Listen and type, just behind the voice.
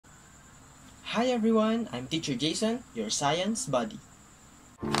Hi everyone, I'm Teacher Jason, your science buddy.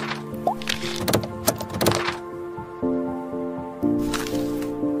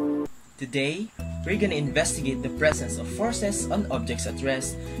 Today, we're gonna investigate the presence of forces on objects at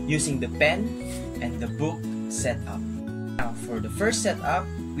rest using the pen and the book setup. Now, for the first setup,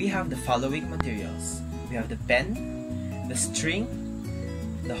 we have the following materials. We have the pen, the string,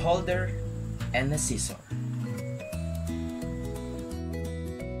 the holder, and the scissor.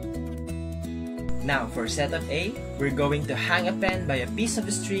 Now, for setup A, we're going to hang a pen by a piece of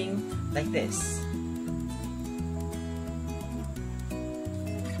string like this.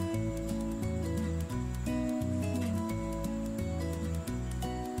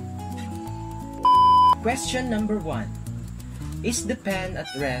 Question number 1. Is the pen at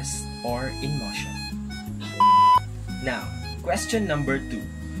rest or in motion? Now, question number 2.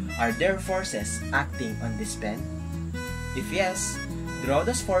 Are there forces acting on this pen? If yes, draw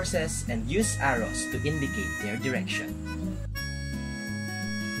those forces and use arrows to indicate their direction.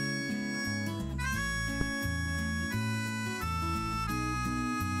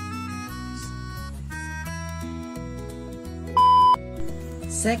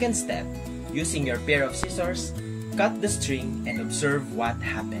 Second step, using your pair of scissors, cut the string and observe what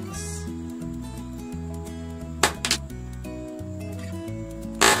happens.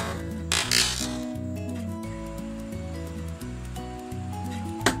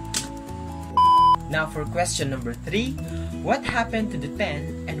 Now for question number 3, what happened to the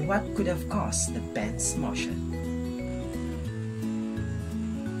pen and what could have caused the pen's motion?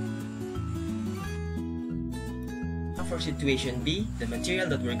 Now for situation B, the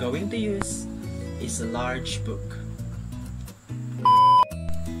material that we're going to use is a large book.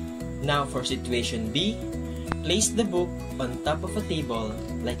 Now for situation B, place the book on top of a table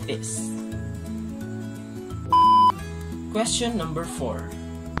like this. Question number 4.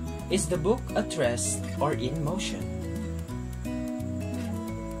 Is the book at rest or in motion?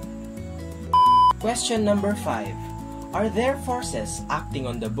 Question number 5. Are there forces acting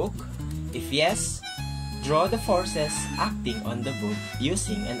on the book? If yes, draw the forces acting on the book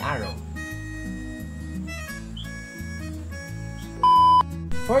using an arrow.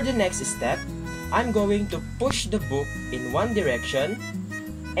 For the next step, I'm going to push the book in one direction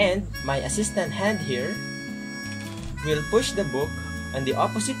and my assistant hand here will push the book on the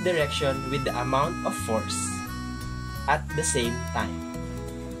opposite direction with the amount of force at the same time.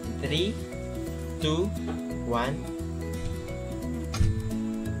 3, 2, 1.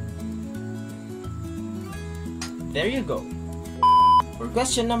 There you go. For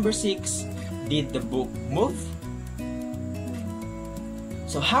question number 6, did the book move?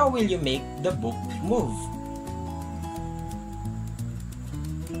 So how will you make the book move?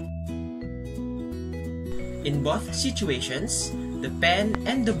 In both situations, the pen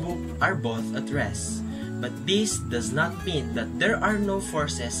and the book are both at rest, but this does not mean that there are no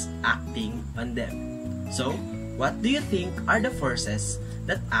forces acting on them. So, what do you think are the forces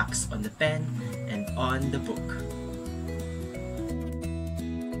that acts on the pen and on the book?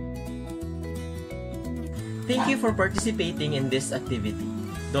 Thank you for participating in this activity.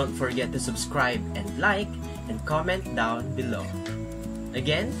 Don't forget to subscribe and like and comment down below.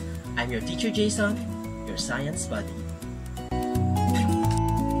 Again, I'm your teacher Jason, your science buddy.